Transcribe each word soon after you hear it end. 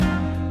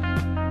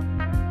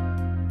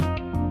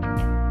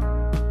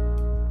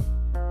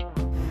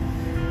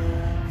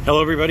Hello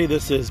everybody,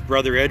 this is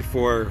Brother Ed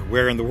for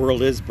Where in the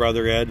World is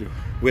Brother Ed,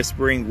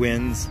 Whispering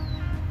Winds,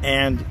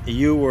 and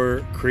you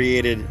were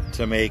created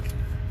to make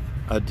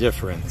a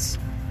difference.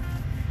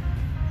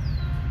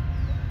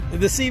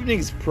 This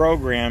evening's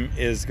program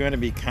is going to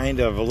be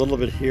kind of a little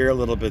bit here, a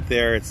little bit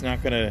there. It's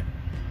not going to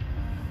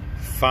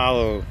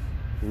follow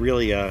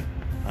really an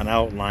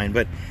outline,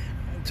 but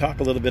talk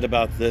a little bit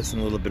about this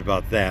and a little bit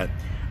about that.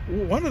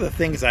 One of the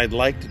things I'd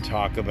like to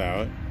talk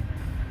about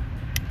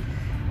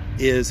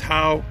is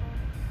how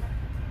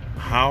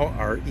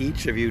are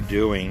each of you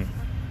doing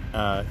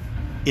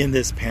in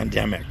this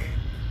pandemic?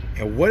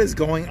 And what is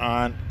going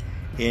on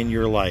in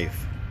your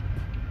life?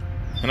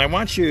 And I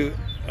want you,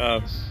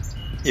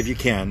 if you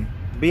can,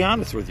 be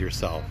honest with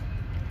yourself.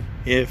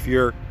 If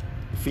you're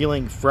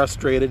feeling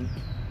frustrated,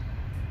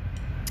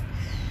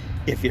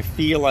 if you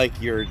feel like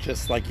you're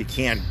just like you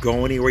can't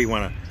go anywhere, you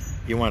want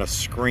to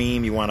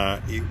scream, you want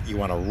to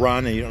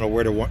run, and you don't know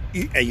where to,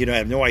 you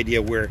have no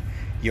idea where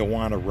you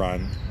want to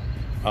run.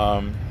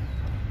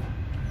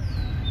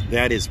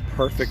 That is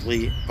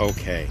perfectly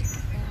okay.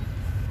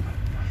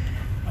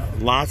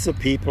 Lots of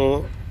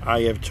people I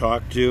have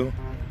talked to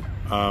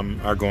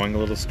are going a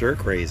little stir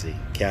crazy,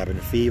 cabin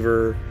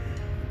fever,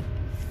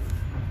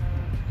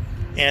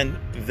 and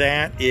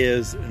that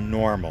is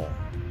normal.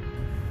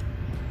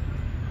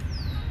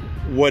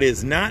 What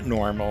is not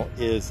normal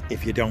is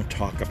if you don't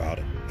talk about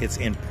it. It's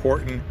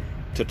important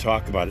to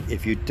talk about it.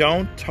 If you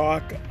don't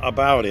talk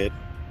about it,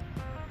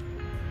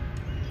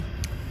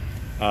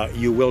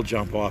 you will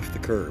jump off the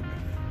curb.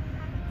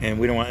 And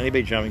we don't want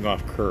anybody jumping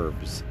off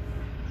curbs.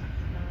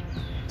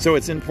 So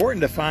it's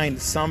important to find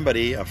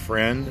somebody, a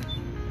friend,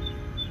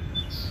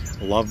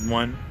 a loved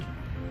one,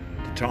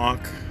 to talk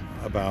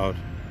about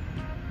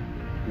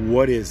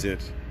what is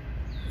it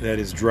that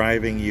is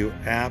driving you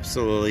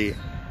absolutely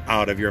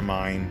out of your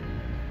mind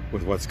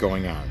with what's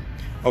going on.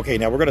 Okay,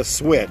 now we're going to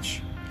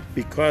switch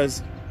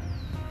because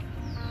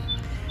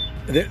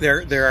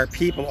there are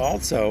people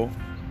also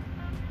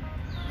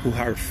who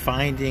are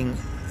finding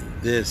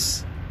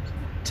this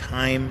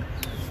time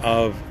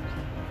of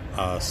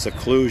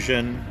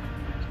seclusion,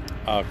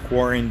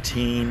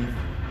 quarantine,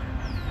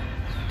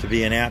 to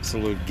be an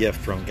absolute gift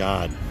from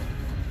God.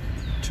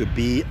 To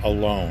be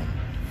alone.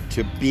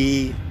 To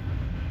be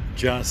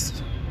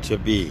just to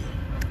be.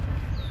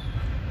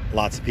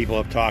 Lots of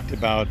people have talked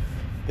about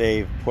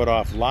they've put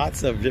off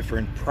lots of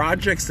different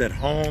projects at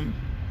home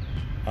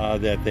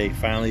that they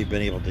finally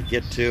been able to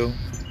get to.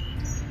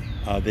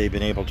 They've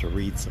been able to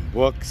read some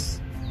books,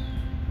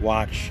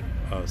 watch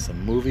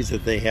some movies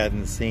that they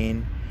hadn't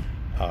seen,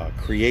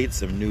 create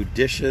some new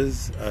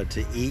dishes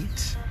to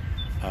eat,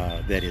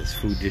 that is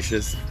food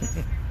dishes.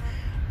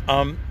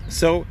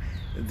 So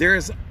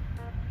there's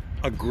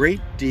a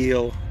great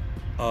deal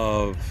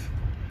of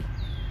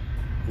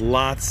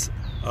lots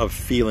of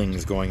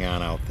feelings going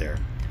on out there.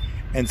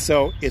 And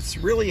so it's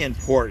really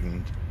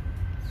important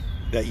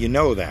that you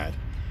know that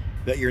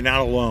you're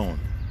not alone.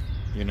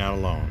 You're not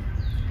alone.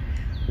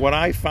 What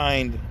I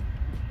find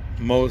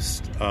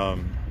most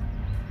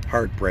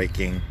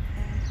heartbreaking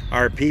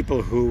are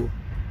people who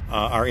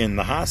are in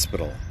the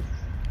hospital,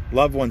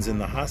 loved ones in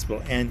the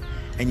hospital, and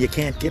you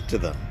can't get to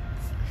them.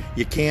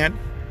 You can't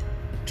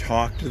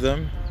talk to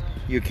them.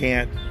 You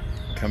can't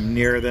come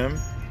near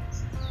them.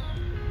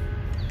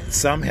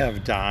 Some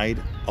have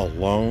died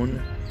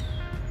alone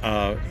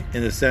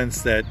in the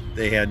sense that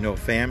they had no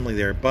family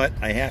there. But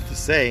I have to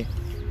say,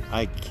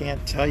 I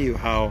can't tell you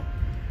how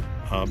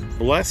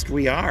blessed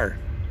we are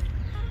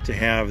to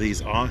have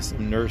these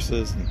awesome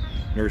nurses and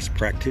nurse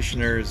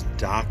practitioners,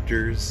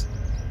 doctors,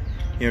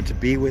 to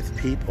be with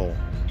people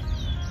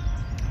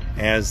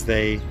as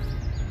they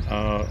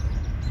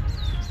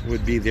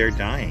would be there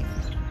dying.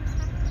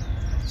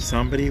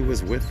 Somebody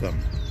was with them,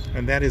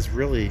 and that is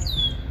really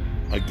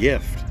a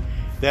gift.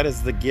 That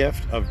is the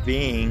gift of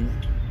being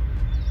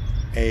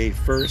a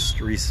first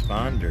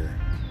responder.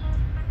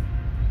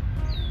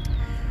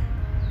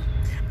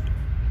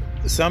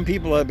 Some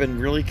people have been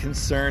really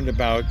concerned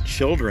about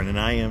children, and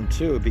I am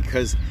too,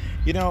 because,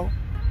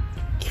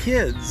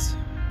 kids,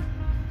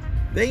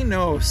 they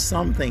know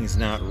something's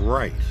not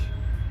right.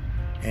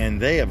 And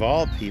they, of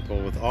all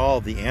people, with all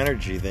the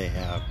energy they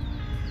have,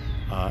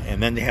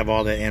 and then they have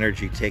all that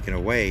energy taken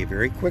away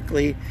very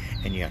quickly,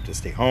 and you have to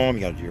stay home,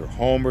 you got to do your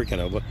homework, you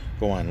got to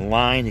go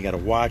online, you got to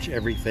watch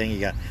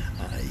everything,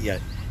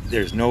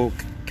 there's no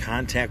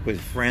contact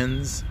with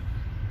friends.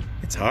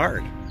 It's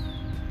hard.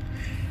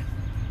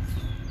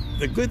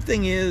 The good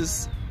thing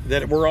is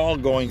that we're all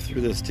going through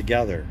this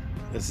together.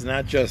 This is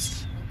not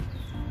just,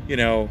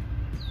 the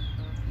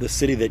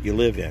city that you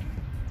live in,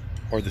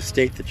 or the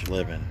state that you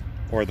live in,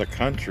 or the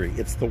country.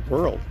 It's the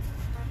world.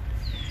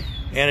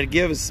 And it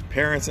gives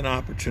parents an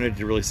opportunity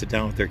to really sit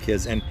down with their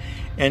kids and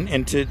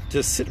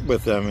to sit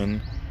with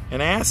them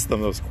and ask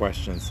them those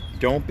questions.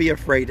 Don't be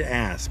afraid to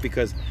ask,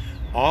 because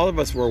all of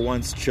us were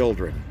once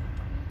children.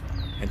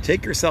 And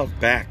take yourself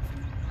back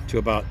to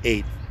about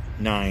 8,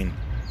 9,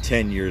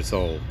 10 years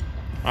old.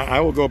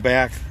 I will go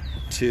back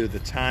to the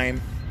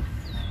time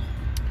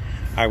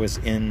I was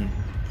in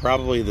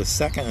probably the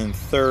second and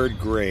third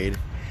grade.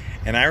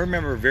 And I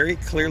remember very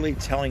clearly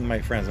telling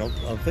my friends,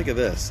 I'll think of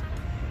this,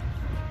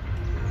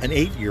 an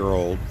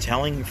 8-year-old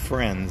telling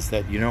friends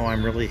that,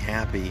 I'm really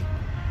happy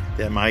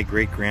that my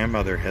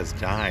great-grandmother has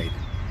died,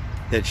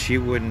 that she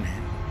wouldn't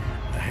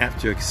have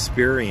to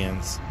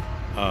experience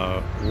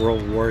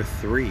World War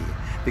III,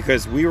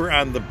 because we were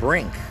on the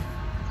brink.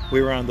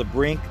 We were on the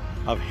brink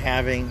of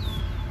having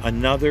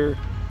another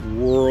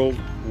world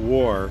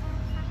war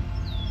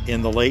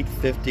in the late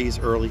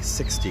 50s, early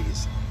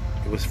 60s.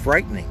 It was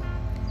frightening.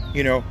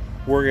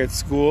 We're at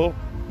school,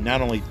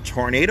 not only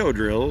tornado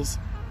drills,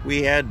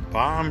 we had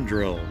bomb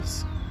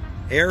drills,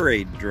 air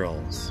raid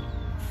drills,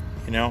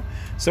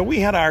 So we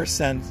had our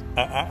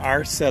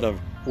set of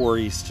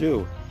worries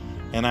too.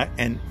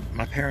 And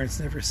my parents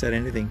never said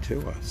anything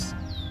to us.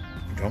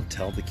 Don't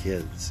tell the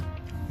kids.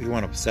 We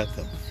won't upset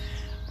them.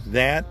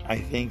 That, I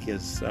think,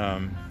 is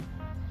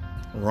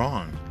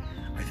wrong.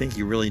 I think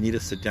you really need to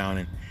sit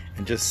down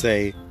and just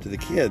say to the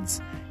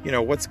kids,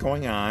 what's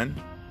going on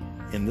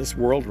in this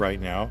world right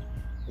now.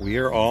 We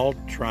are all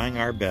trying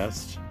our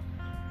best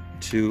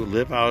to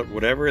live out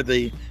whatever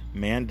the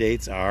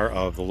mandates are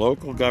of the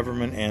local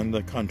government and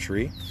the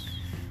country.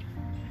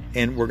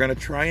 And we're going to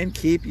try and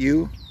keep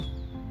you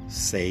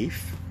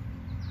safe.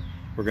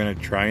 We're going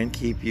to try and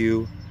keep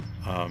you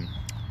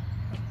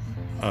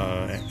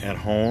at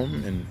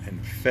home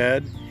and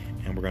fed.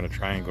 And we're going to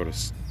try and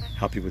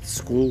help you with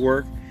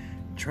schoolwork.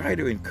 Try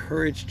to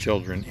encourage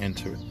children and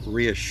to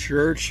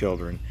reassure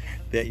children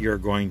that you're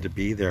going to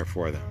be there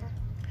for them.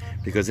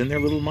 Because in their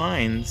little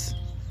minds,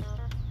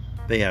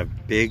 they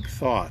have big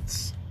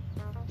thoughts.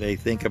 They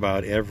think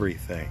about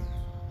everything.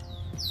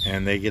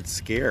 And they get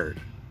scared.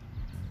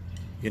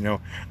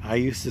 I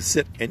used to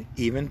sit, and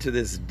even to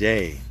this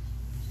day,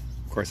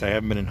 of course I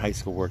haven't been in high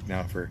school work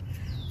now for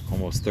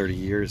almost 30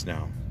 years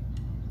now.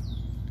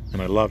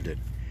 And I loved it.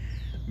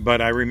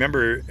 But I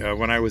remember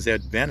when I was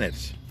at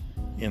Bennett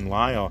in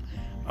Lisle,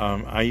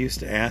 I used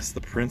to ask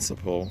the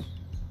principal,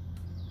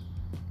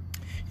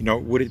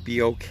 would it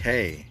be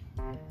okay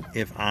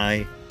if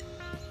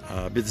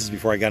this is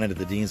before I got into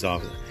the dean's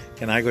office,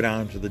 can I go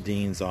down to the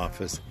dean's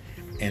office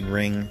and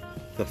ring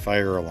the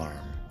fire alarm?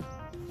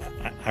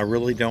 I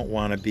really don't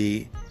want to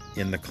be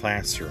in the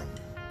classroom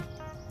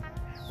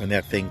when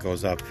that thing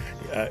goes up.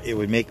 It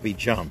would make me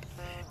jump,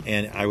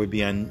 and I would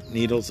be on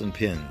needles and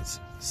pins,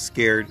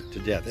 scared to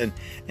death.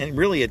 And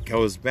really it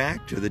goes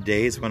back to the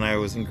days when I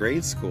was in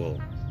grade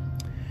school.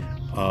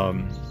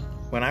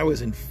 When I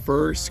was in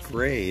first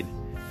grade,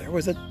 there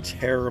was a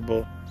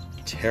terrible,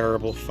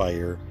 terrible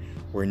fire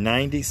where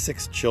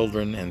 96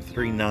 children and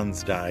 3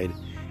 nuns died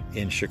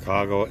in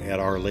Chicago at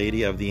Our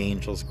Lady of the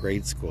Angels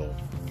grade school.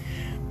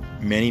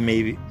 Many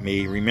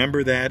may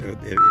remember that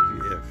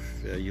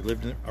if you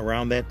lived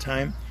around that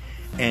time,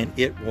 and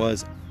it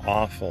was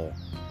awful.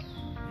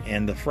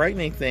 And the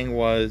frightening thing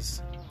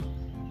was,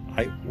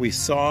 we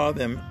saw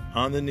them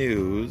on the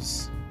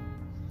news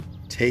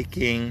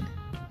taking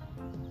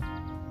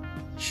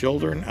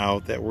children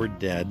out that were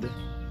dead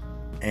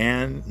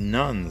and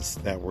nuns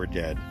that were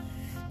dead.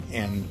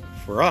 And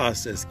for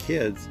us as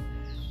kids,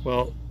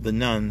 well, the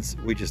nuns,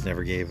 we just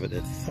never gave it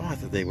a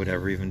thought that they would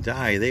ever even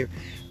die.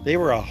 They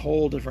were a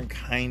whole different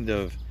kind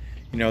of,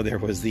 there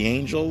was the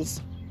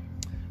angels,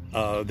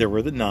 there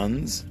were the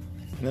nuns,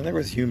 and then there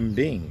was human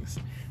beings.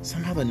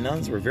 Somehow the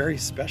nuns were very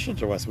special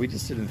to us. We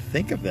just didn't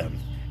think of them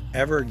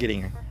ever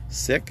getting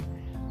sick,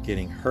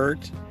 getting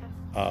hurt,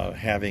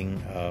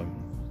 having,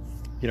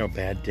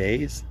 bad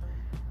days.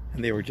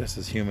 And they were just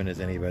as human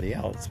as anybody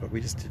else, but we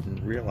just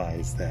didn't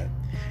realize that.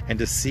 And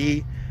to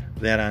see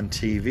that on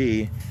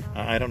TV,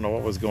 I don't know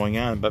what was going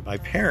on, but my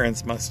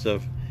parents must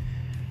have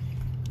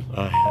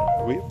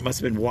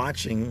been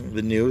watching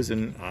the news,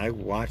 and I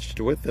watched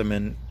with them,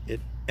 and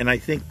I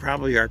think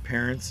probably our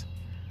parents,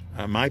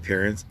 my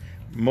parents,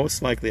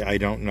 most likely, I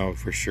don't know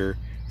for sure,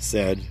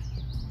 said,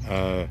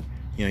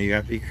 you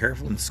have to be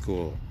careful in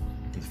school.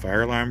 When the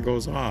fire alarm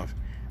goes off,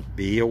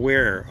 be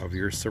aware of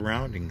your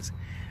surroundings.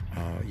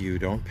 You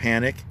don't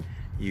panic.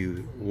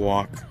 You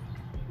walk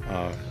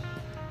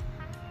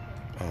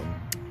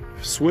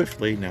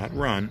swiftly, not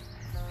run,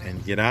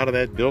 and get out of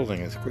that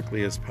building as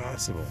quickly as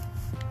possible.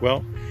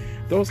 Well,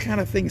 those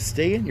kind of things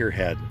stay in your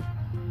head.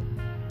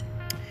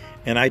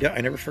 And I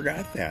never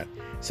forgot that.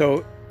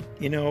 So,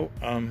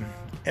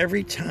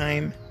 every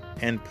time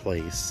and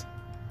place,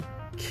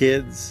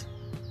 kids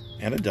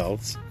and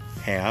adults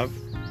have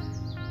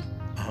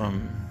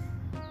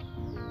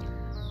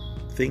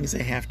things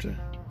they have to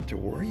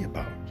worry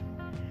about.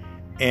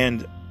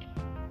 And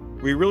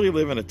we really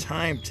live in a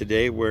time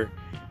today where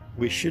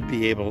we should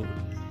be able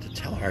to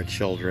tell our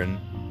children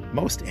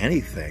most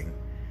anything,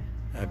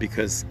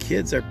 because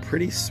kids are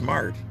pretty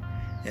smart.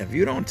 And if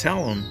you don't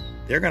tell them,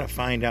 they're going to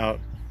find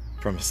out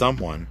from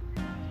someone.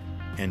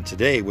 And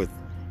today with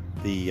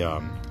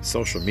the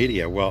social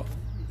media, well,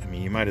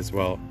 you might as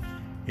well,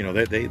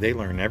 they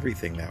learn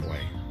everything that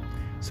way.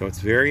 So it's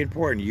very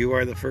important. You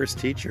are the first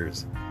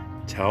teachers.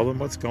 Tell them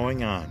what's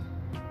going on,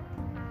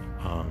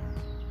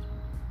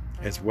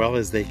 as well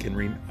as they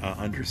can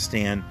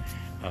understand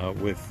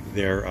with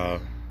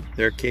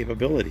their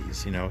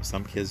capabilities. You know,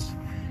 some kids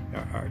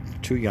are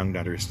too young to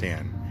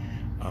understand.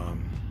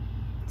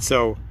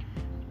 So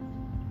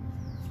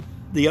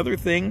the other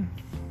thing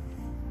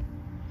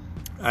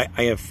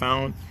I have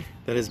found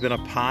that has been a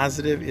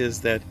positive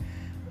is that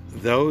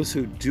those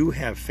who do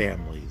have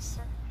families,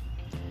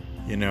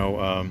 you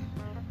know,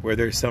 where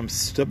there's some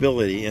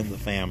stability in the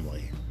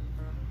family,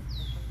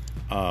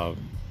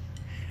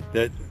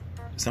 that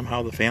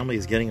somehow the family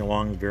is getting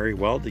along very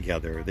well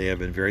together. They have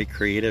been very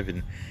creative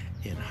in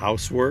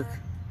housework,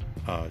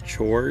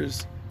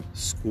 chores,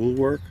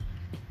 schoolwork,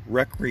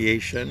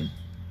 recreation.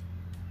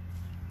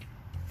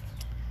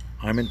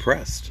 I'm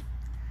impressed.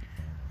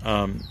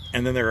 And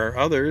then there are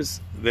others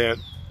that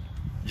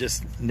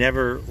just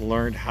never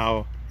learned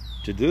how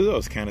to do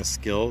those kind of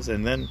skills.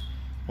 And then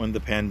when the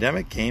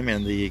pandemic came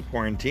and the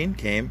quarantine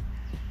came,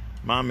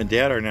 mom and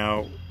dad are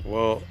now,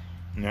 well,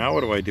 now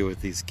what do I do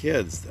with these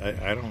kids?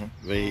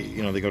 They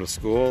go to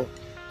school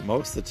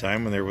most of the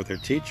time when they're with their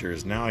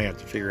teachers. Now I have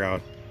to figure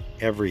out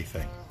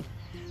everything.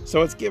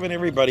 So it's given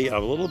everybody a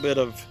little bit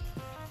of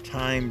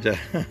time to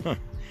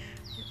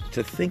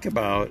to think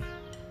about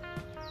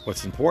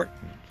what's important.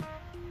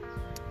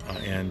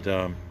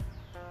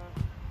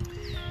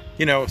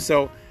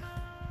 So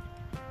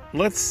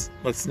let's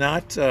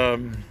not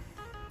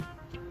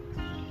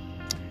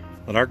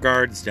let our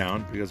guards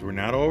down, because we're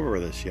not over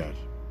this yet.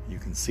 You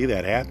can see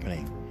that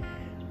happening.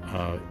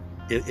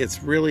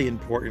 It's really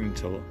important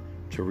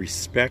to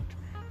respect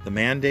the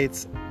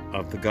mandates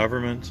of the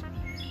government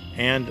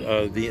and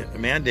the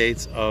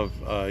mandates of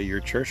your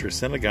church or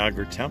synagogue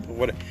or temple,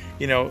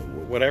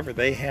 whatever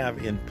they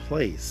have in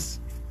place.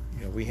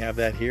 You know, we have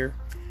that here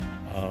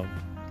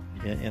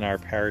in our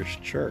parish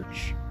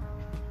church.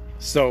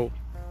 So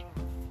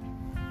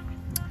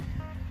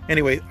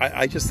anyway,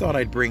 I just thought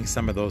I'd bring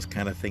some of those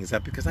kind of things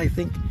up, because I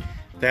think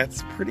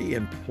that's pretty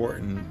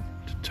important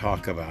to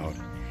talk about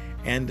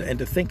and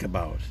to think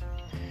about.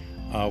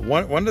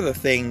 One of the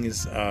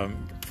things,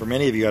 for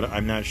many of you,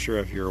 I'm not sure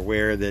if you're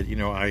aware that, you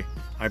know, I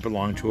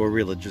belong to a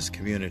religious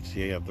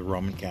community of the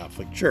Roman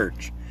Catholic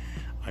Church.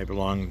 I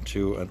belong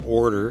to an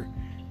order.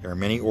 There are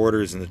many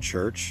orders in the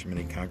church,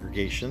 many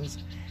congregations,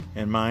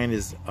 and mine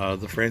is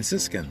the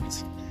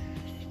Franciscans.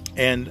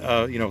 And,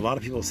 a lot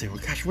of people say, well,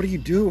 gosh, what do you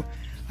do?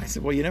 I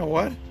said, well, you know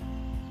what?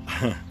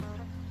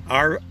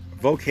 Our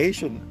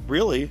vocation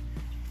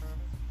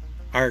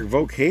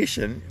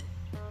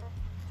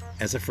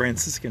as a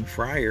Franciscan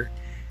friar,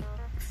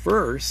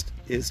 first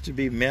is to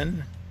be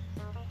men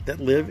that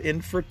live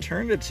in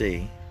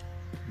fraternity,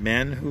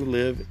 men who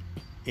live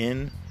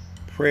in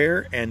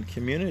prayer and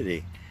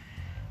community.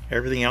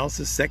 Everything else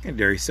is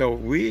secondary. So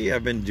we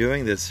have been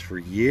doing this for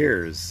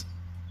years.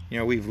 You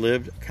know, we've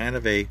lived kind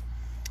of a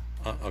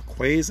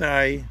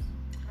quasi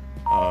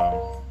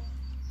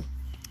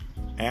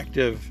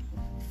active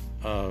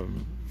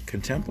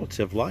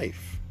contemplative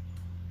life,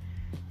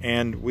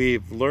 and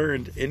we've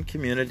learned in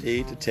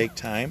community to take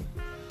time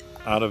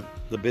out of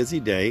the busy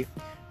day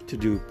to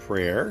do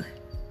prayer,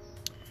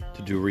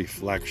 to do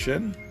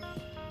reflection,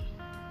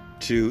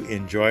 to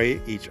enjoy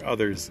each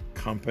other's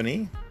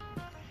company.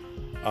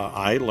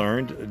 I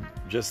learned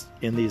just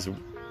in these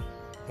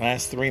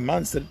last 3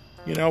 months that,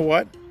 you know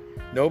what?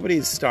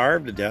 Nobody's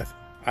starved to death.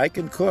 I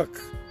can cook.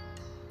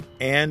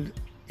 And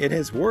it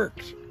has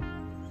worked.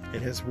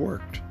 It has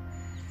worked.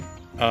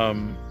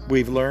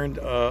 We've learned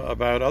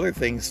about other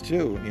things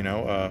too,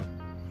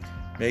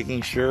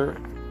 making sure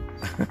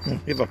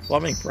we have a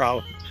plumbing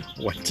problem,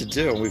 what to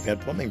do. We've had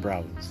plumbing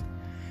problems.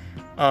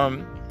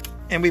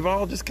 And we've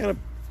all just kind of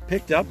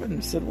picked up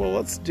and said, well,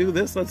 let's do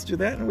this, let's do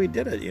that, and we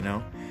did it,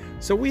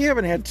 So we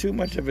haven't had too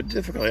much of a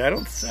difficulty. I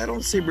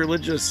don't see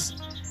religious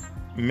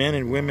men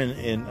and women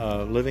in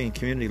living in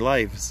community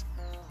lives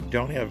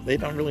they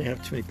don't really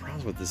have too many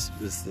problems with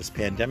this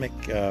pandemic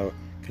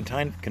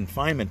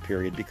confinement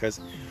period, because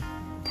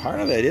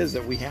part of that is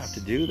that we have to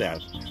do that.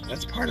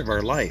 That's part of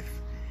our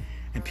life.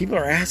 And people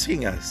are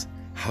asking us,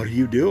 how do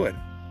you do it?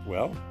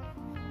 Well,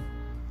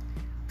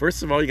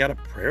 first of all, you got to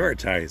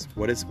prioritize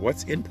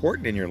what's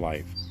important in your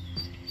life.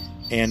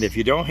 And if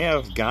you don't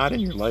have God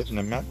in your life, and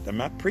I'm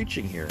not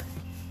preaching here.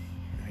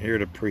 I'm here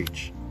to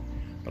preach.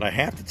 But I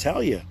have to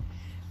tell you,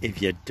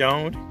 if you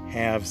don't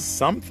have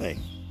something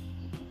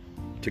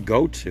to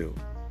go to,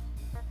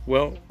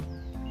 well,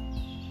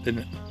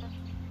 then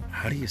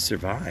how do you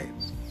survive?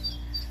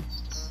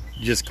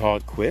 You just call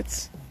it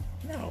quits?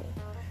 No.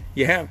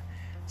 You have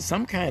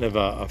some kind of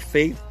a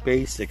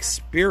faith-based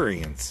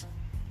experience,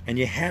 and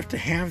you have to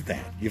have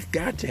that. You've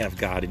got to have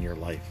God in your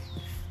life,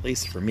 at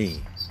least for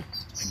me.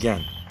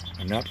 Again,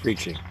 I'm not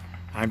preaching.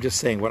 I'm just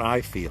saying what I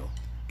feel.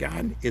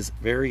 God is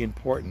very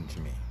important to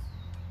me.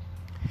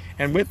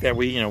 And with that,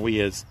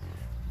 we as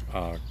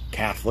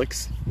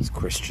Catholics, as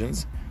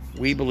Christians,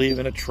 we believe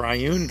in a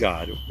triune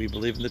God. We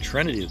believe in the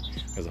Trinity.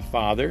 There's a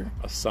Father,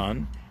 a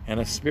Son,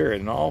 and a Spirit.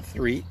 And all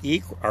three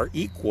are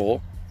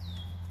equal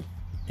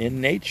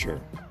in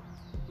nature.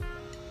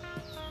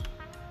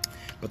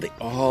 But they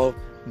all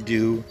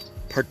do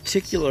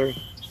particular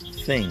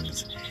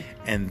things.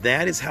 And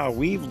that is how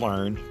we've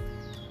learned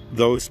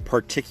those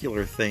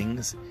particular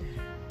things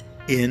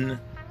in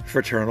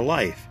fraternal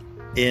life,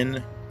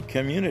 in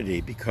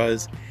community,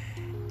 because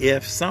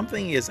if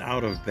something is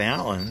out of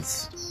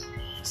balance,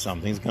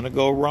 something's going to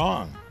go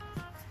wrong.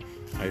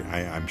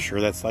 I'm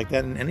sure that's like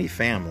that in any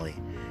family.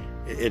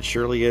 It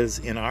surely is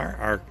in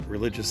our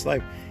religious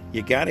life.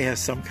 You got to have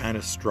some kind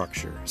of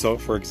structure. So,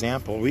 for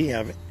example, we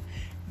have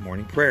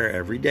morning prayer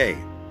every day,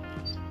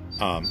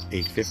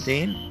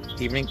 8:15,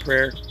 evening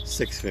prayer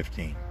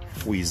 6:15.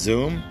 We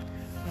Zoom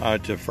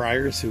to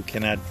friars who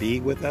cannot be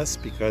with us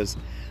because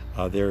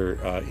they're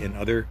in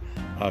other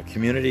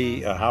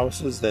community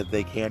houses that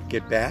they can't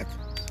get back.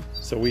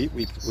 So we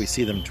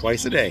see them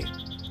twice a day.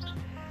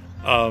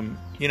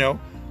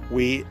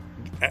 We,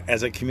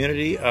 as a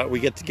community, we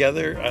get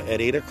together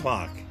at 8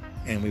 o'clock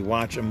and we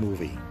watch a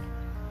movie.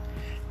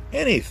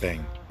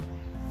 Anything,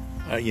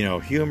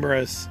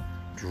 humorous,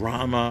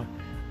 drama,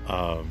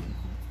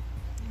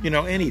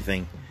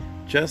 anything,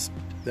 just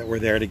that we're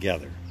there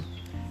together.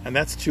 And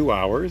that's 2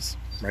 hours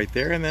right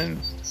there, and then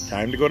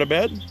time to go to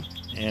bed,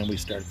 and we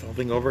start the whole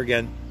thing over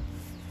again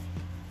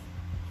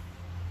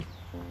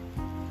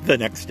the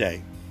next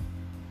day.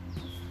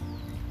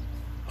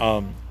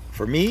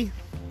 For me,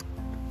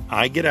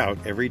 I get out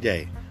every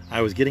day.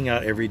 I was getting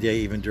out every day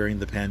even during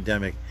the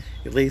pandemic,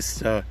 at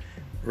least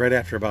right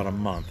after about a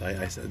month.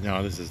 I said,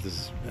 no, this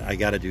is I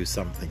got to do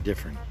something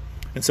different.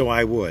 And so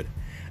I would.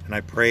 And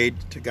I prayed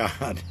to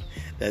God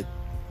that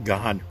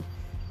God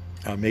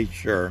made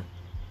sure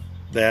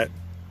that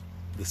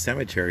the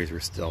cemeteries were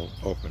still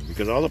open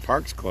because all the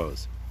parks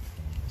closed.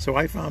 So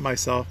I found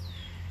myself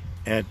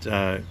at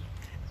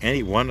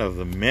any one of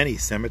the many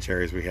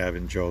cemeteries we have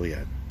in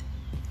Joliet.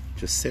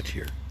 Just sit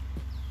here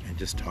and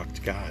just talk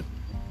to God.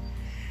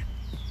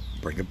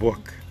 Bring a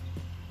book,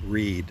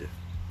 read.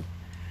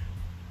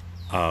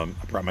 I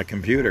brought my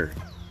computer.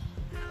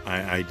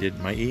 I did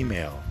my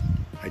email.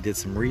 I did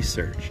some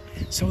research.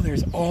 So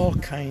there's all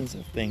kinds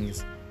of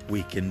things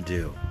we can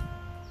do.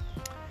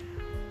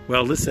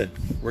 Well, listen,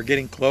 we're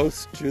getting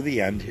close to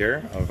the end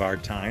here of our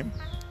time.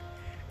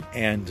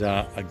 And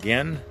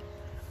again,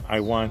 I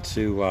want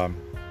to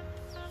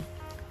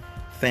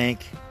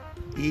thank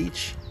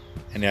each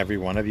and every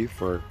one of you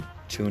for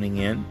tuning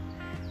in.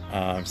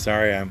 I'm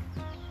sorry I'm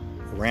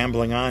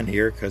rambling on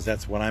here because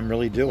that's what I'm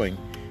really doing.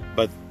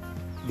 But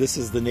this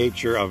is the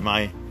nature of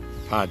my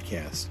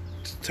podcast,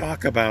 to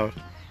talk about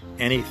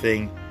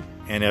anything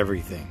and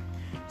everything.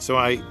 So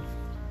I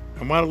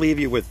want to leave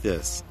you with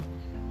this.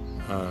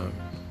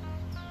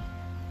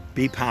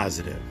 Be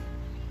positive.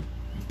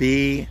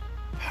 Be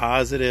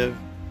positive,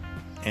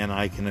 and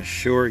I can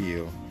assure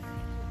you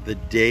the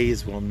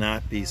days will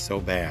not be so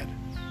bad.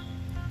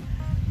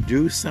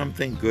 Do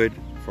something good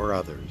for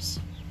others.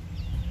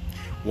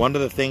 One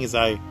of the things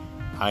I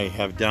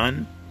have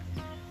done,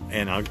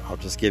 and I'll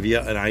just give you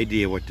an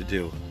idea what to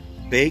do.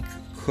 Bake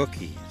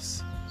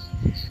cookies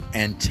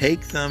and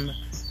take them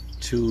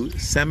to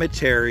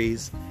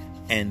cemeteries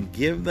and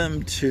give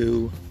them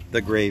to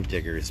the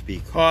gravediggers,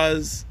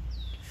 because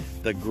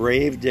the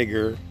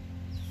gravedigger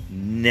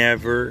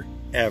never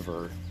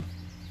ever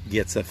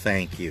gets a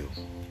thank you.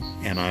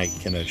 And I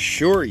can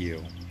assure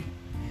you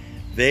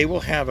they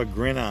will have a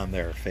grin on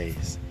their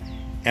face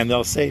and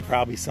they'll say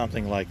probably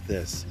something like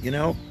this: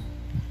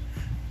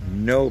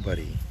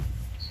 nobody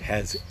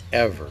has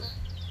ever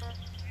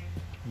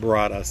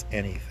brought us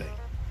anything.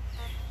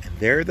 And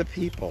they're the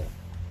people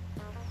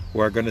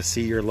who are going to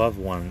see your loved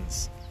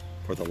ones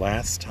for the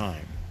last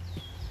time.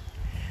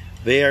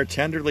 They are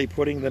tenderly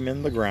putting them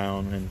in the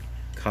ground and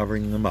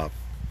covering them up.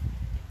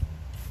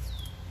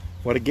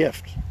 What a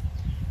gift.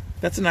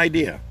 That's an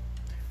idea.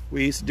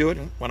 We used to do it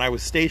when I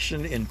was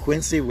stationed in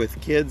Quincy with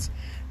kids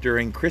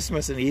during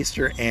Christmas and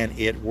Easter, and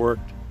it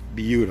worked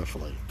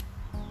beautifully.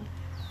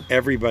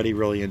 Everybody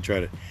really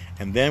enjoyed it.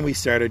 And then we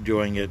started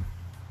doing it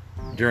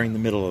during the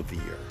middle of the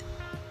year.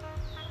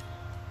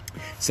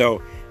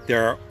 So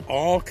there are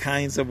all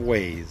kinds of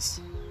ways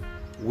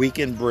we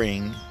can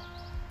bring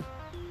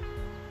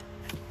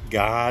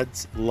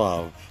God's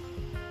love,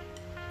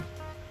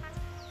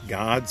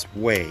 God's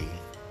way,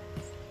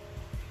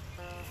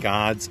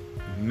 God's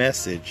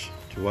message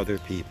to other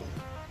people.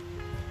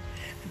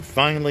 And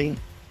finally,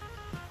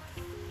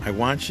 I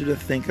want you to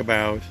think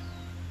about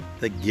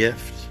the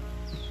gift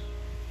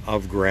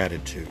of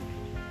gratitude.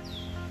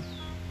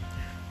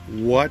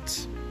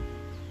 What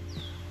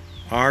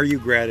are you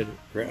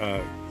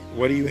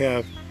what do you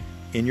have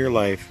in your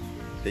life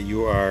that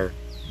you are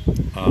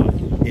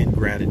in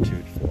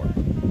gratitude for?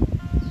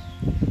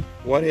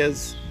 What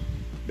has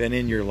been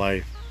in your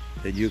life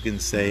that you can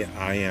say,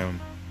 I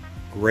am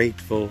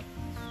grateful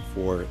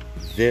for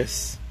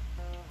this,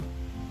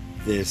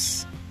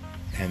 this,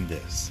 and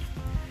this?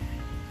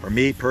 For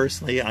me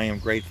personally, I am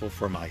grateful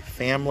for my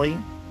family,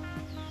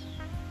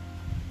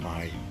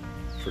 my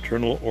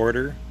fraternal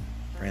order,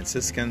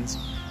 Franciscans,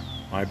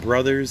 my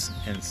brothers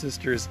and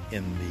sisters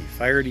in the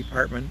fire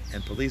department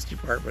and police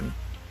department.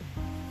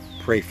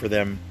 Pray for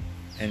them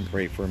and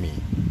pray for me.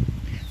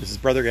 This is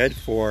Brother Ed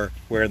for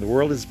Where in the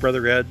World is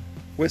Brother Ed,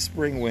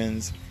 Whispering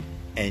Winds,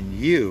 and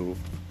you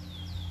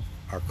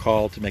are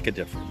called to make a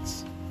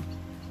difference.